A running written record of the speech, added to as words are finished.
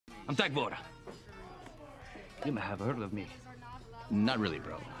I'm Takvor. You may have heard of me. Not really,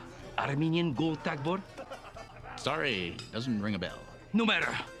 bro. Armenian Gold Takvor? Sorry, doesn't ring a bell. No matter.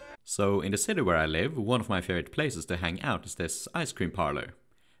 So, in the city where I live, one of my favorite places to hang out is this ice cream parlor.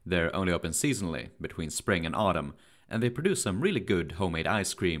 They're only open seasonally, between spring and autumn, and they produce some really good homemade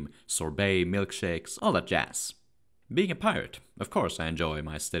ice cream, sorbet, milkshakes, all that jazz. Being a pirate, of course I enjoy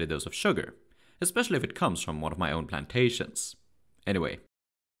my steady dose of sugar, especially if it comes from one of my own plantations. Anyway,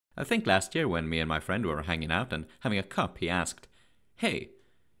 I think last year when me and my friend were hanging out and having a cup, he asked, "Hey,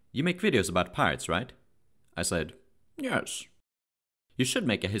 you make videos about pirates, right?" I said, "Yes." "You should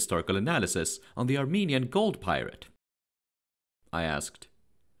make a historical analysis on the Armenian gold pirate." I asked,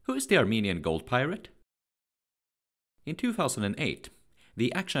 "Who is the Armenian gold pirate?" In 2008,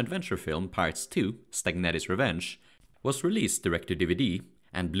 the action-adventure film Pirates 2, Stagnetti's Revenge, was released direct to DVD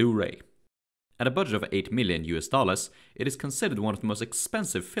and Blu-ray. At a budget of $8 million, it is considered one of the most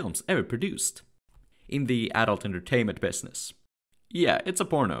expensive films ever produced. In the adult entertainment business. Yeah, it's a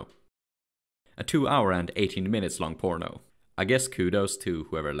porno. A 2-hour and 18 minutes long porno. I guess kudos to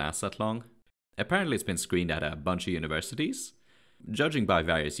whoever lasts that long. Apparently it's been screened at a bunch of universities. Judging by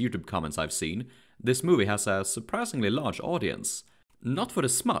various YouTube comments I've seen, this movie has a surprisingly large audience. Not for the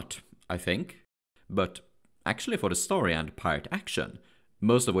smut, I think, but actually for the story and pirate action,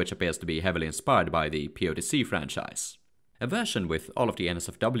 most of which appears to be heavily inspired by the POTC franchise. A version with all of the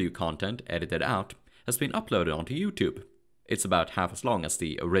NSFW content edited out has been uploaded onto YouTube. It's about half as long as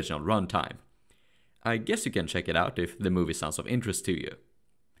the original runtime. I guess you can check it out if the movie sounds of interest to you.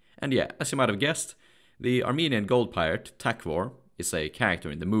 And yeah, as you might have guessed, the Armenian gold pirate, Takvor, is a character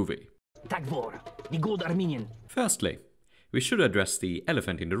in the movie. Takvor the Gold Armenian. Firstly, we should address the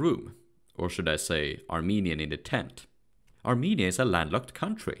elephant in the room, or should I say Armenian in the tent. Armenia is a landlocked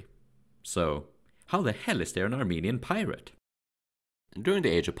country. So, how the hell is there an Armenian pirate? During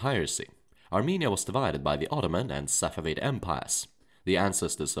the age of piracy, Armenia was divided by the Ottoman and Safavid empires, the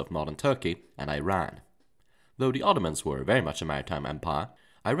ancestors of modern Turkey and Iran. Though the Ottomans were very much a maritime empire,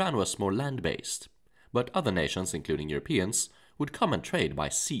 Iran was more land-based, but other nations, including Europeans, would come and trade by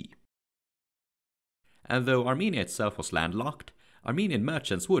sea. And though Armenia itself was landlocked, Armenian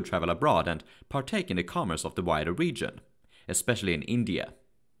merchants would travel abroad and partake in the commerce of the wider region, especially in India.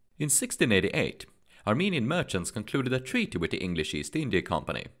 In 1688, Armenian merchants concluded a treaty with the English East India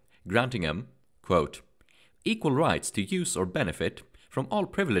Company, granting them, quote, "equal rights to use or benefit from all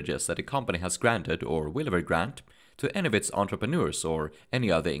privileges that the company has granted or will ever grant to any of its entrepreneurs or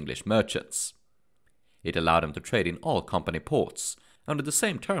any other English merchants." It allowed them to trade in all company ports, under the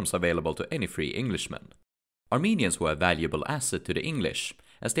same terms available to any free Englishman. Armenians were a valuable asset to the English,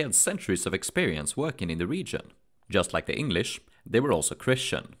 as they had centuries of experience working in the region. Just like the English, they were also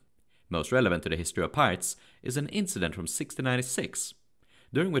Christian. Most relevant to the history of pirates is an incident from 1696,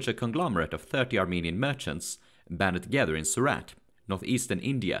 during which a conglomerate of 30 Armenian merchants banded together in Surat, northeastern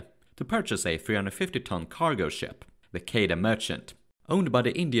India, to purchase a 350-ton cargo ship, the Quedagh Merchant, owned by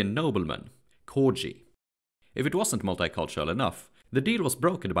the Indian nobleman, Khorji. If it wasn't multicultural enough, the deal was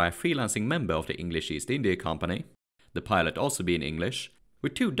brokered by a freelancing member of the English East India Company, the pilot also being English,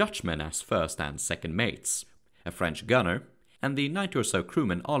 with 2 Dutchmen as first and second mates, a French gunner, and the 90 or so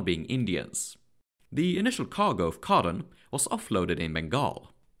crewmen all being Indians. The initial cargo of cotton was offloaded in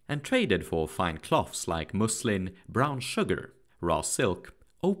Bengal, and traded for fine cloths like muslin, brown sugar, raw silk,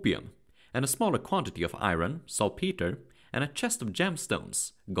 opium, and a smaller quantity of iron, saltpeter, and a chest of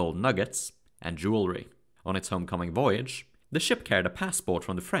gemstones, gold nuggets, and jewelry. On its homecoming voyage, the ship carried a passport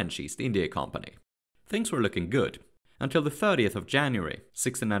from the French East India Company. Things were looking good, until the 30th of January,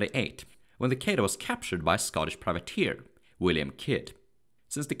 1698, when the Quedagh was captured by a Scottish privateer, William Kidd.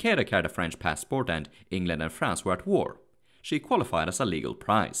 Since the Quedagh carried a French passport and England and France were at war, she qualified as a legal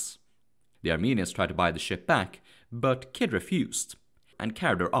prize. The Armenians tried to buy the ship back, but Kidd refused, and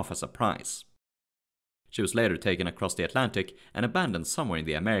carried her off as a prize. She was later taken across the Atlantic and abandoned somewhere in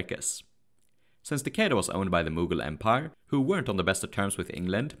the Americas. Since the Quedagh was owned by the Mughal Empire, who weren't on the best of terms with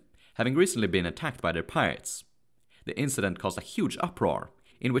England, having recently been attacked by their pirates, the incident caused a huge uproar,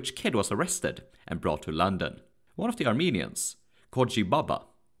 in which Kidd was arrested and brought to London. One of the Armenians, Khorji Baba,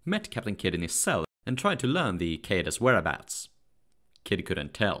 met Captain Kidd in his cell and tried to learn the Quedagh's whereabouts. Kidd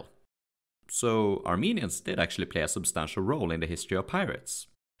couldn't tell. So Armenians did actually play a substantial role in the history of pirates.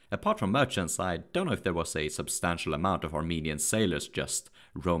 Apart from merchants, I don't know if there was a substantial amount of Armenian sailors just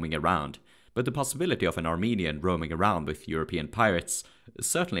roaming around, but the possibility of an Armenian roaming around with European pirates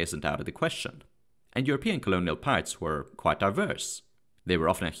certainly isn't out of the question. And European colonial pirates were quite diverse. They were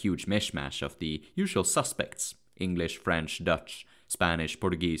often a huge mishmash of the usual suspects: English, French, Dutch, Spanish,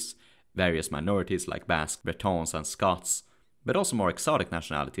 Portuguese, various minorities like Basque, Bretons and Scots. but also more exotic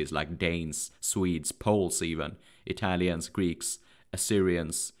nationalities like Danes, Swedes, Poles even, Italians, Greeks,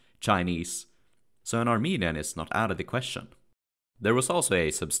 Assyrians, Chinese, so an Armenian is not out of the question. There was also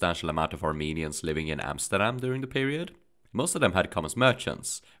a substantial amount of Armenians living in Amsterdam during the period. Most of them had come as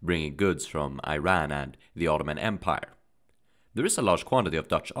merchants, bringing goods from Iran and the Ottoman Empire. There is a large quantity of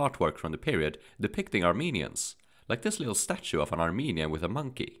Dutch artwork from the period depicting Armenians, like this little statue of an Armenian with a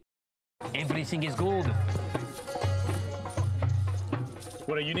monkey. Everything is gold.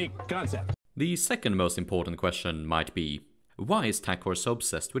 What a unique concept. The second most important question might be, why is Takvor so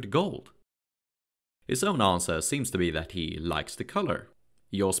obsessed with gold? His own answer seems to be that he likes the color.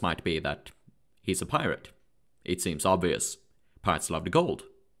 Yours might be that he's a pirate. It seems obvious. Pirates love the gold,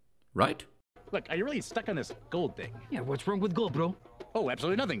 right? Look, are you really stuck on this gold thing? Yeah, what's wrong with gold, bro? Oh,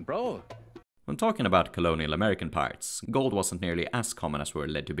 absolutely nothing, bro. When talking about colonial American pirates, gold wasn't nearly as common as we're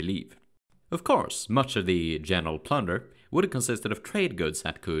led to believe. Of course, much of the general plunder would have consisted of trade goods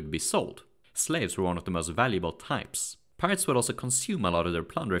that could be sold. Slaves were one of the most valuable types. Pirates would also consume a lot of their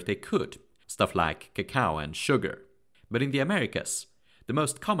plunder if they could, stuff like cacao and sugar. But in the Americas, the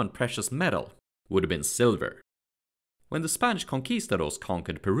most common precious metal would have been silver. When the Spanish conquistadors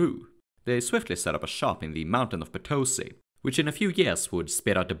conquered Peru, they swiftly set up a shop in the mountain of Potosi, which in a few years would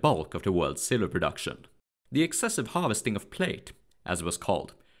spit out the bulk of the world's silver production. The excessive harvesting of plate, as it was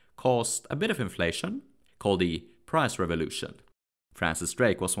called, caused a bit of inflation, called the Price Revolution. Francis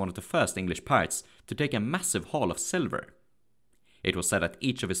Drake was one of the first English pirates to take a massive haul of silver. It was said that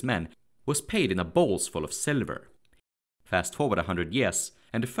each of his men was paid in a bowls full of silver. Fast forward 100 years,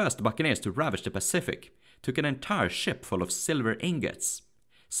 and the first buccaneers to ravage the Pacific took an entire ship full of silver ingots,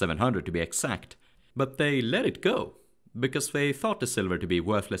 700 to be exact, but they let it go, because they thought the silver to be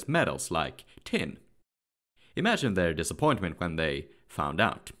worthless metals like tin. Imagine their disappointment when they found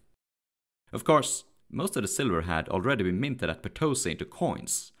out. Of course, most of the silver had already been minted at Potosi into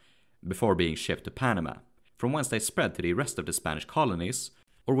coins, before being shipped to Panama, from whence they spread to the rest of the Spanish colonies,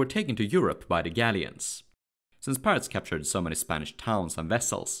 or were taken to Europe by the galleons. Since pirates captured so many Spanish towns and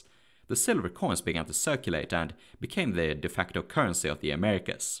vessels, the silver coins began to circulate and became the de facto currency of the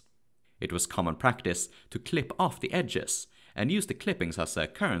Americas. It was common practice to clip off the edges and use the clippings as a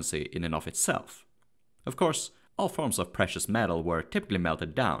currency in and of itself. Of course, all forms of precious metal were typically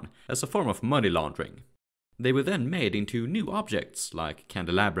melted down as a form of money laundering. They were then made into new objects like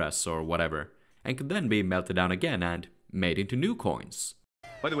candelabras or whatever, and could then be melted down again and made into new coins.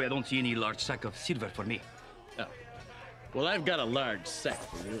 By the way, I don't see any large sack of silver for me. Oh. Well, I've got a large sack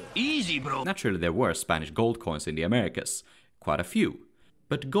for you. Easy, bro. Naturally, there were Spanish gold coins in the Americas, quite a few,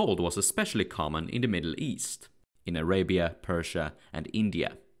 but gold was especially common in the Middle East, in Arabia, Persia, and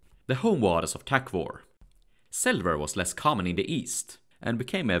India, the home waters of Takvor. Silver was less common in the East, and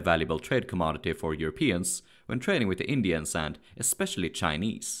became a valuable trade commodity for Europeans when trading with the Indians and especially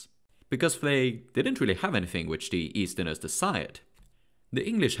Chinese, because they didn't really have anything which the Easterners desired. The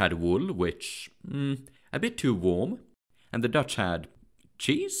English had wool, which, a bit too warm, and the Dutch had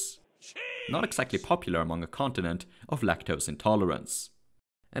cheese? Not exactly popular among a continent of lactose intolerance.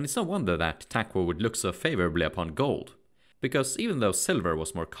 And it's no wonder that Takvor would look so favorably upon gold, because even though silver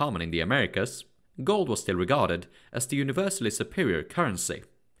was more common in the Americas, gold was still regarded as the universally superior currency,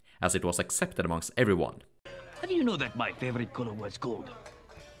 as it was accepted amongst everyone. How do you know that my favorite color was gold?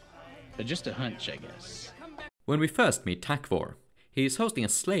 Just a hunch, I guess. When we first meet Takvor, he is hosting a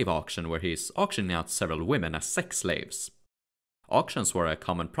slave auction where he is auctioning out several women as sex slaves. Auctions were a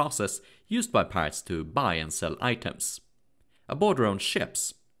common process used by pirates to buy and sell items. Aboard their own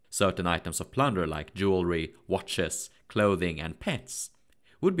ships, certain items of plunder like jewelry, watches, clothing, and pets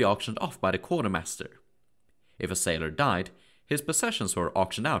would be auctioned off by the quartermaster. If a sailor died, his possessions were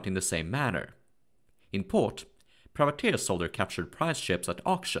auctioned out in the same manner. In port, privateers sold their captured prize ships at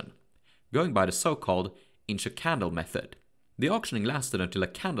auction, going by the so-called inch-a-candle method. The auctioning lasted until a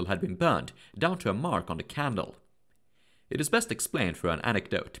candle had been burned down to a mark on the candle. It is best explained through an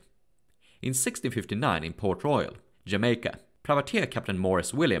anecdote. In 1659 in Port Royal, Jamaica, privateer Captain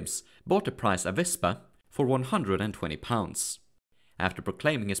Morris Williams bought the prize Avispa for £120. After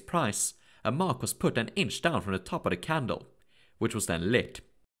proclaiming his price, a mark was put an inch down from the top of the candle, which was then lit.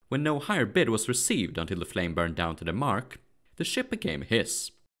 When no higher bid was received until the flame burned down to the mark, the ship became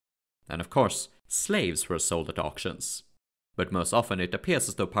his. And of course, slaves were sold at auctions. But most often it appears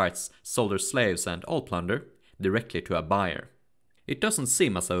as though pirates sold their slaves and all plunder directly to a buyer. It doesn't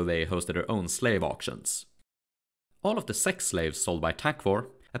seem as though they hosted their own slave auctions. All of the sex slaves sold by Takvor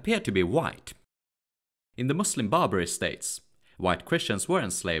appear to be white. In the Muslim Barbary states, white Christians were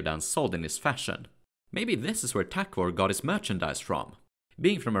enslaved and sold in this fashion. Maybe this is where Takvor got his merchandise from,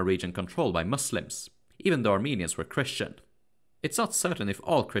 being from a region controlled by Muslims, even though Armenians were Christian. It's not certain if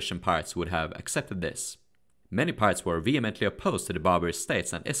all Christian pirates would have accepted this. Many pirates were vehemently opposed to the Barbary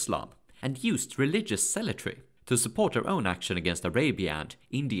states and Islam, and used religious zealotry to support their own action against Arabia and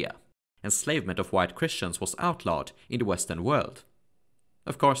India. Enslavement of white Christians was outlawed in the Western world.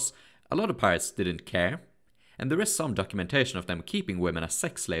 Of course, a lot of pirates didn't care, and there is some documentation of them keeping women as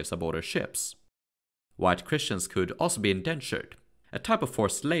sex slaves aboard their ships. White Christians could also be indentured, a type of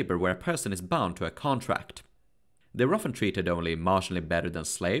forced labor where a person is bound to a contract. They were often treated only marginally better than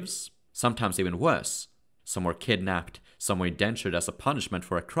slaves, sometimes even worse. Some were kidnapped, some were indentured as a punishment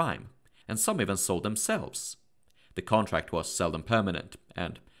for a crime, and some even sold themselves. The contract was seldom permanent,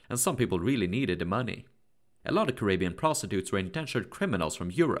 and some people really needed the money. A lot of Caribbean prostitutes were indentured criminals from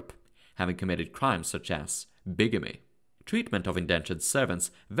Europe, having committed crimes such as bigamy. Treatment of indentured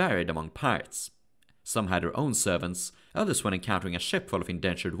servants varied among pirates. Some had their own servants, others, when encountering a ship full of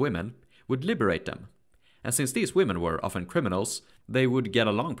indentured women, would liberate them. And since these women were often criminals, they would get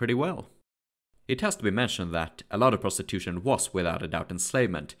along pretty well. It has to be mentioned that a lot of prostitution was without a doubt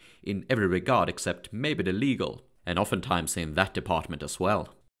enslavement, in every regard except maybe the legal, and oftentimes in that department as well.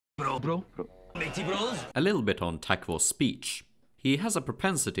 Bro. A little bit on Takvor's speech. He has a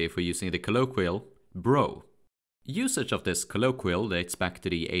propensity for using the colloquial bro. Usage of this colloquial dates back to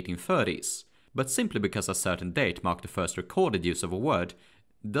the 1830s, but simply because a certain date marked the first recorded use of a word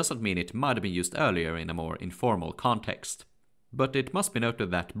doesn't mean it might have been used earlier in a more informal context. But it must be noted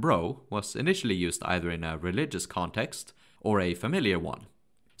that bro was initially used either in a religious context or a familiar one,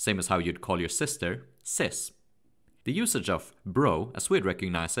 same as how you'd call your sister sis. The usage of bro, as we'd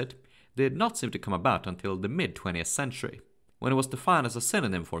recognize it, did not seem to come about until the mid-20th century, when it was defined as a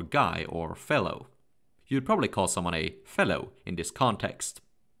synonym for guy or fellow. You'd probably call someone a fellow in this context,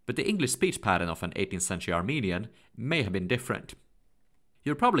 but the English speech pattern of an 18th century Armenian may have been different.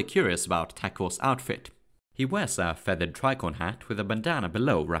 You're probably curious about Takvor's outfit. He wears a feathered tricorn hat with a bandana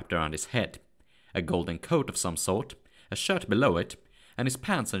below wrapped around his head, a golden coat of some sort, a shirt below it, and his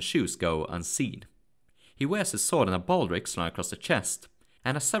pants and shoes go unseen. He wears his sword in a baldric slung across the chest,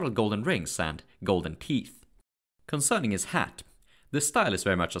 and has several golden rings and golden teeth. Concerning his hat, the style is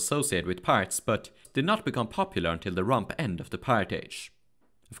very much associated with pirates, but did not become popular until the rump end of the Pirate Age.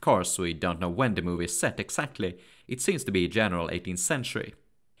 Of course, we don't know when the movie is set exactly. It seems to be general 18th century.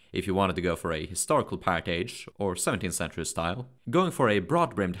 If you wanted to go for a historical Pirate Age, or 17th century style, going for a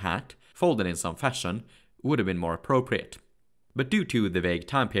broad-brimmed hat, folded in some fashion, would have been more appropriate. But due to the vague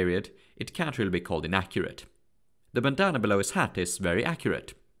time period, it can't really be called inaccurate. The bandana below his hat is very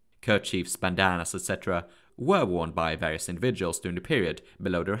accurate. Kerchiefs, bandanas, etc. were worn by various individuals during the period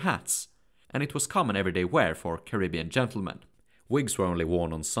below their hats, and it was common everyday wear for Caribbean gentlemen. Wigs were only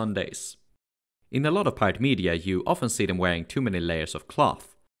worn on Sundays. In a lot of pirate media, you often see them wearing too many layers of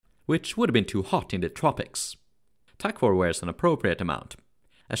cloth, which would have been too hot in the tropics. Takvor wears an appropriate amount,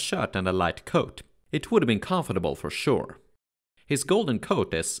 a shirt and a light coat. It would have been comfortable for sure. His golden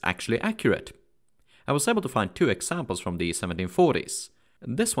coat is actually accurate. I was able to find 2 examples from the 1740s.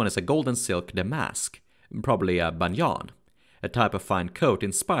 This one is a golden silk damask, probably a banyan, a type of fine coat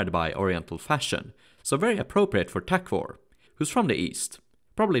inspired by Oriental fashion, so very appropriate for Takvor, who's from the East,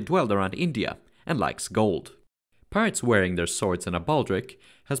 probably dwelled around India, and likes gold. Pirates wearing their swords in a baldric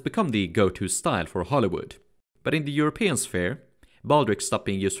has become the go-to style for Hollywood, but in the European sphere, baldrics stopped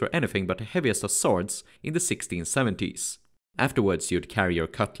being used for anything but the heaviest of swords in the 1670s. Afterwards, you'd carry your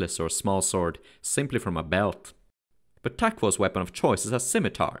cutlass or small sword simply from a belt. But Takvor's weapon of choice is a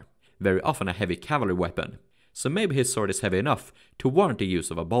scimitar, very often a heavy cavalry weapon, so maybe his sword is heavy enough to warrant the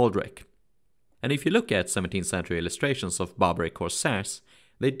use of a baldric. And if you look at 17th century illustrations of Barbary corsairs,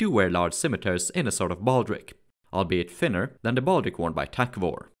 they do wear large scimitars in a sort of baldric, albeit thinner than the baldric worn by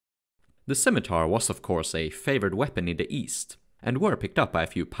Takvor. The scimitar was of course a favoured weapon in the East, and were picked up by a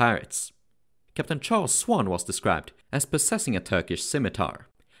few pirates. Captain Charles Swan was described as possessing a Turkish scimitar,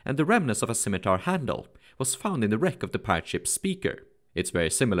 and the remnants of a scimitar handle was found in the wreck of the pirate ship Speaker. It's very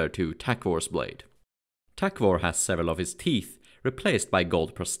similar to Takvor's blade. Takvor has several of his teeth replaced by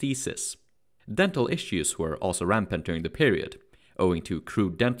gold prostheses. Dental issues were also rampant during the period, owing to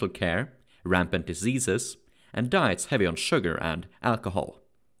crude dental care, rampant diseases, and diets heavy on sugar and alcohol.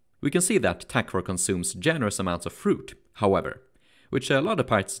 We can see that Takvor consumes generous amounts of fruit, however, which a lot of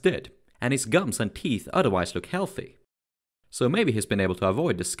pirates did, and his gums and teeth otherwise look healthy. So maybe he's been able to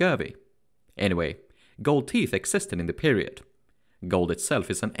avoid the scurvy. Anyway, gold teeth existed in the period. Gold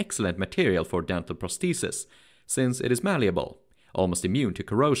itself is an excellent material for dental prosthesis, since it is malleable, almost immune to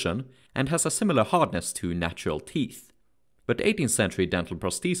corrosion, and has a similar hardness to natural teeth. But 18th century dental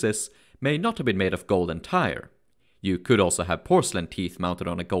prosthesis may not have been made of gold entire. You could also have porcelain teeth mounted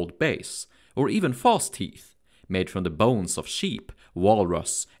on a gold base, or even false teeth, made from the bones of sheep,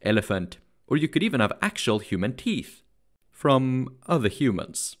 walrus, elephant, or you could even have actual human teeth from other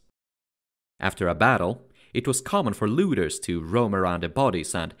humans. After a battle, it was common for looters to roam around their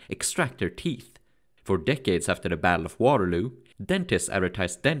bodies and extract their teeth. For decades after the Battle of Waterloo, dentists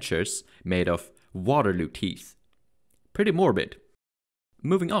advertised dentures made of Waterloo teeth. Pretty morbid.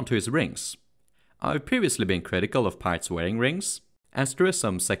 Moving on to his rings. I've previously been critical of pirates wearing rings, as there is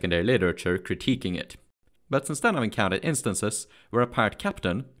some secondary literature critiquing it. But since then I've encountered instances where a pirate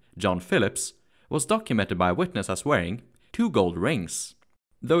captain, John Phillips, was documented by a witness as wearing 2 gold rings.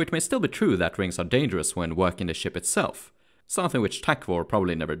 Though it may still be true that rings are dangerous when working the ship itself, something which Takvor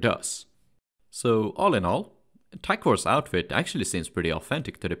probably never does. So all in all, Takvor's outfit actually seems pretty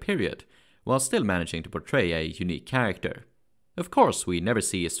authentic to the period, while still managing to portray a unique character. Of course, we never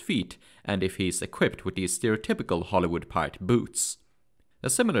see his feet, and if he's equipped with these stereotypical Hollywood pirate boots. A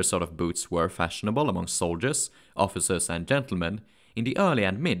similar sort of boots were fashionable among soldiers, officers and gentlemen in the early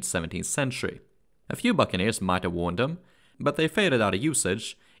and mid-17th century. A few buccaneers might have worn them, but they faded out of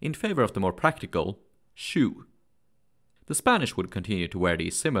usage in favor of the more practical shoe. The Spanish would continue to wear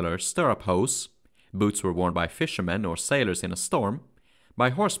these similar stirrup hose. Boots were worn by fishermen or sailors in a storm, by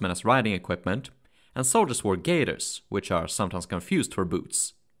horsemen as riding equipment, and soldiers wore gaiters, which are sometimes confused for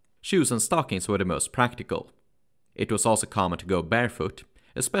boots. Shoes and stockings were the most practical. It was also common to go barefoot,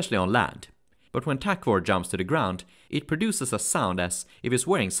 especially on land, but when Takvor jumps to the ground, it produces a sound as if he's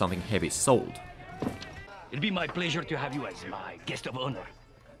wearing something heavy-soled. It'll be my pleasure to have you as my guest of honor.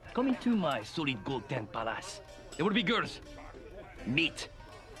 Come into my solid gold tent palace. There will be girls, meat,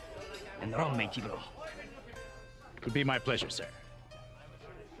 and rum, matey bro. It would be my pleasure, sir.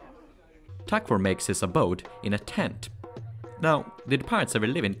 Takvor makes his abode in a tent. Now, did pirates ever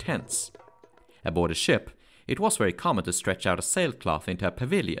live in tents? Aboard a ship, it was very common to stretch out a sailcloth into a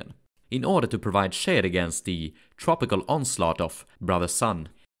pavilion, in order to provide shade against the tropical onslaught of brother sun.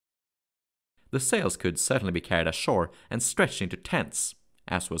 The sails could certainly be carried ashore and stretched into tents,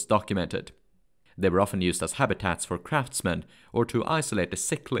 as was documented. They were often used as habitats for craftsmen or to isolate the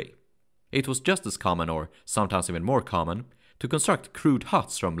sickly. It was just as common, or sometimes even more common, to construct crude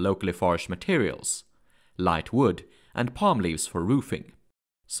huts from locally foraged materials, light wood, and palm leaves for roofing.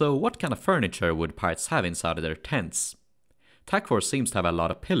 So what kind of furniture would pirates have inside of their tents? Takvor seems to have a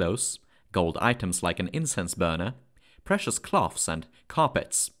lot of pillows, gold items like an incense burner, precious cloths and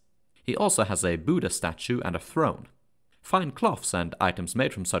carpets. He also has a Buddha statue and a throne. Fine cloths and items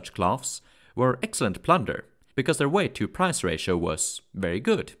made from such cloths were excellent plunder, because their weight to price ratio was very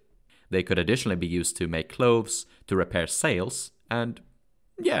good. They could additionally be used to make clothes, to repair sails, and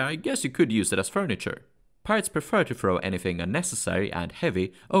yeah, I guess you could use it as furniture. Pirates prefer to throw anything unnecessary and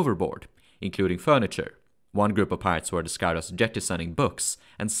heavy overboard, including furniture. One group of pirates were described as jettisoning books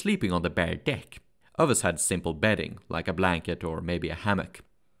and sleeping on the bare deck. Others had simple bedding, like a blanket or maybe a hammock.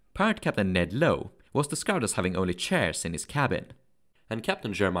 Pirate Captain Ned Lowe was described as having only chairs in his cabin. And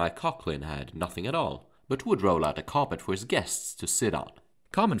Captain Jeremiah Coughlin had nothing at all, but would roll out a carpet for his guests to sit on.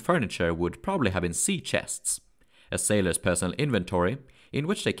 Common furniture would probably have been sea chests, a sailor's personal inventory in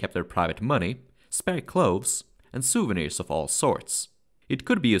which they kept their private money, spare clothes, and souvenirs of all sorts. It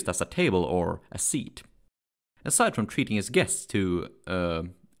could be used as a table or a seat. Aside from treating his guests to,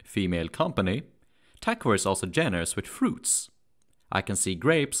 female company, Takvor is also generous with fruits. I can see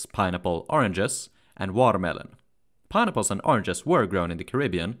grapes, pineapple, oranges, and watermelon. Pineapples and oranges were grown in the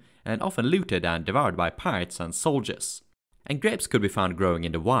Caribbean and often looted and devoured by pirates and soldiers. And grapes could be found growing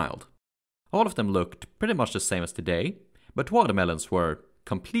in the wild. All of them looked pretty much the same as today, but watermelons were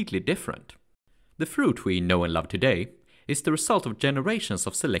completely different. The fruit we know and love today is the result of generations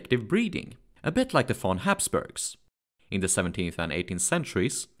of selective breeding, a bit like the von Habsburgs. In the 17th and 18th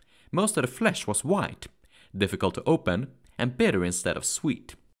centuries, most of the flesh was white, difficult to open, and bitter instead of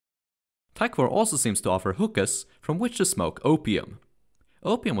sweet. Takvor also seems to offer hookahs from which to smoke opium.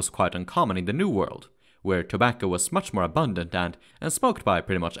 Opium was quite uncommon in the New World, where tobacco was much more abundant and smoked by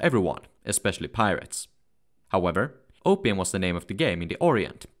pretty much everyone, especially pirates. However, opium was the name of the game in the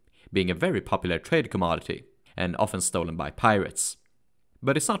Orient, being a very popular trade commodity, and often stolen by pirates.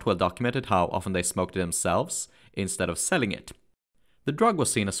 But it's not well documented how often they smoked it themselves, instead of selling it. The drug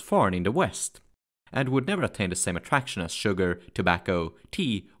was seen as foreign in the West, and would never attain the same attraction as sugar, tobacco,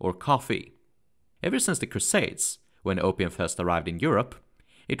 tea, or coffee. Ever since the Crusades, when opium first arrived in Europe,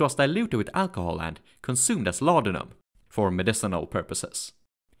 it was diluted with alcohol and consumed as laudanum, for medicinal purposes.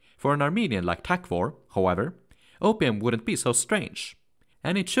 For an Armenian like Takvor, however, opium wouldn't be so strange,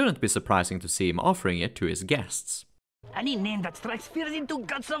 and it shouldn't be surprising to see him offering it to his guests. Any name that strikes fear into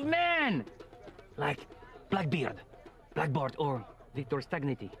guts of men! Like Blackbeard, Blackboard, or Victor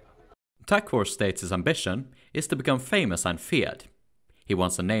Stagnetti. Takvor states his ambition is to become famous and feared. He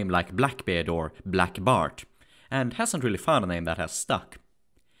wants a name like Blackbeard or Black Bart, and hasn't really found a name that has stuck.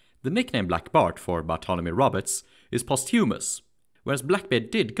 The nickname Black Bart for Bartholomew Roberts is posthumous, whereas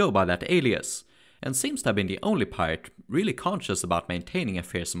Blackbeard did go by that alias, and seems to have been the only pirate really conscious about maintaining a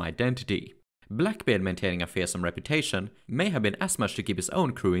fearsome identity. Blackbeard maintaining a fearsome reputation may have been as much to keep his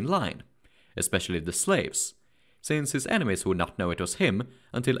own crew in line, especially the slaves, since his enemies would not know it was him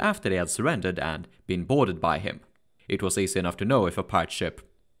until after they had surrendered and been boarded by him. It was easy enough to know if a pirate ship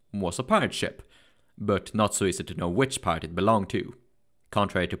was a pirate ship, but not so easy to know which pirate it belonged to.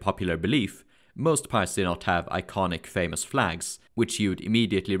 Contrary to popular belief, most pirates did not have iconic famous flags, which you'd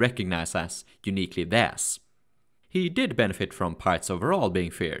immediately recognize as uniquely theirs. He did benefit from pirates overall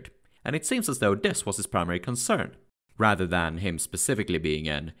being feared, and it seems as though this was his primary concern, rather than him specifically being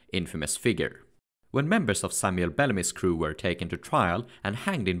an infamous figure. When members of Samuel Bellamy's crew were taken to trial and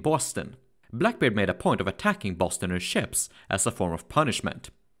hanged in Boston, Blackbeard made a point of attacking Bostoners' ships as a form of punishment,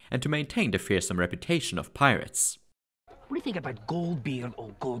 and to maintain the fearsome reputation of pirates. What do you think about Goldbeard or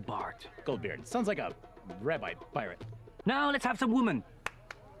Goldbart? Goldbeard. Sounds like a rabbi pirate. Now let's have some women.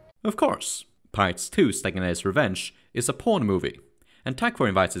 Of course, Pirates 2 Stagnetti's Revenge is a porn movie, and Takvor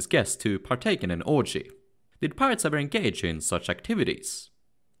invites his guests to partake in an orgy. Did pirates ever engage in such activities?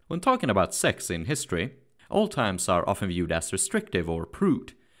 When talking about sex in history, old times are often viewed as restrictive or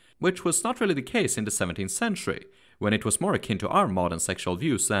prude, which was not really the case in the 17th century, when it was more akin to our modern sexual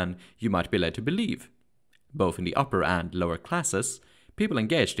views than you might be led to believe. Both in the upper and lower classes, people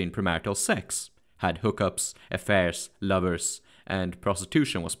engaged in premarital sex, had hookups, affairs, lovers, and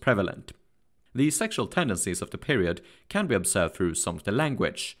prostitution was prevalent. The sexual tendencies of the period can be observed through some of the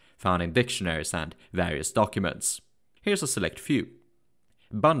language found in dictionaries and various documents. Here's a select few.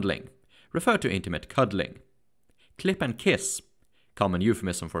 Bundling, refer to intimate cuddling. Clip and kiss, common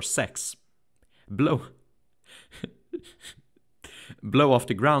euphemism for sex. Blow off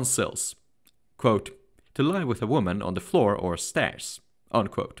the ground sills. Quote, to lie with a woman on the floor or stairs.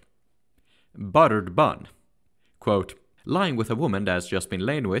 Unquote. Buttered bun. Quote, lying with a woman that has just been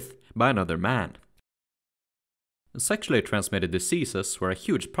lain with by another man. Sexually transmitted diseases were a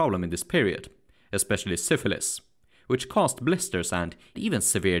huge problem in this period, especially syphilis, which caused blisters and even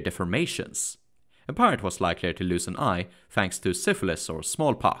severe deformations. A pirate was likelier to lose an eye thanks to syphilis or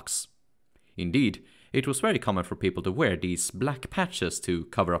smallpox. Indeed, it was very common for people to wear these black patches to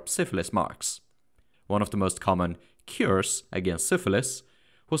cover up syphilis marks. One of the most common cures against syphilis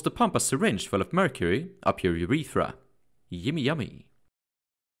was to pump a syringe full of mercury up your urethra. Yummy yummy.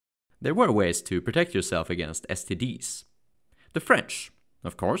 There were ways to protect yourself against STDs. The French,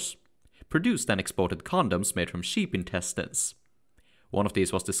 of course, produced and exported condoms made from sheep intestines. One of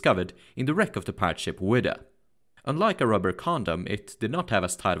these was discovered in the wreck of the pirate ship Wida. Unlike a rubber condom, it did not have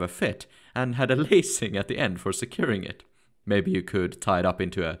as tight of a fit and had a lacing at the end for securing it. Maybe you could tie it up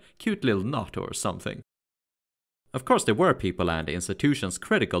into a cute little knot or something. Of course, there were people and institutions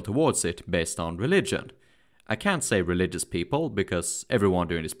critical towards it based on religion. I can't say religious people, because everyone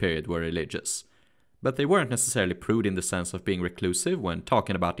during this period were religious. But they weren't necessarily prude in the sense of being reclusive when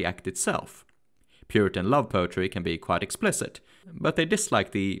talking about the act itself. Puritan love poetry can be quite explicit, but they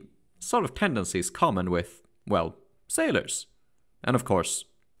disliked the sort of tendencies common with, well, sailors. And of course,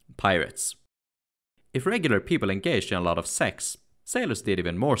 pirates. If regular people engaged in a lot of sex, sailors did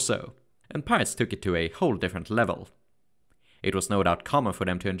even more so, and pirates took it to a whole different level. It was no doubt common for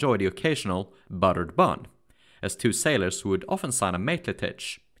them to enjoy the occasional buttered bun, as two sailors would often sign a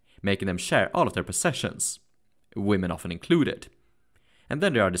matelage, making them share all of their possessions, women often included. And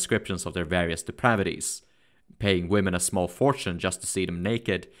then there are descriptions of their various depravities, paying women a small fortune just to see them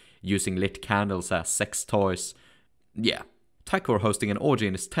naked, using lit candles as sex toys. Yeah, Takvor hosting an orgy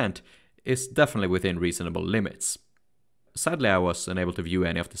in his tent is definitely within reasonable limits. Sadly, I was unable to view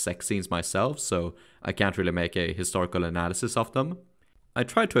any of the sex scenes myself, so I can't really make a historical analysis of them. I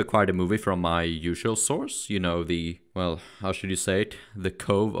tried to acquire the movie from my usual source, the, well, how should you say it, the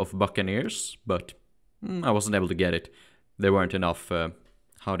Cove of Buccaneers, but I wasn't able to get it. There weren't enough,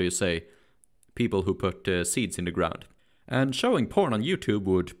 people who put seeds in the ground. And showing porn on YouTube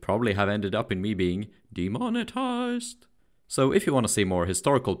would probably have ended up in me being demonetized. So if you want to see more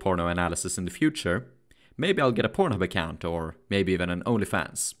historical porno analysis in the future, maybe I'll get a Pornhub account, or maybe even an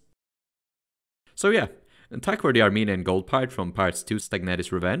OnlyFans. So yeah, Takvor the Armenian gold pirate from Pirates 2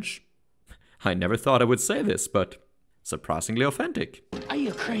 Stagnetti's Revenge. I never thought I would say this, but surprisingly authentic. Are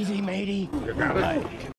you crazy, matey?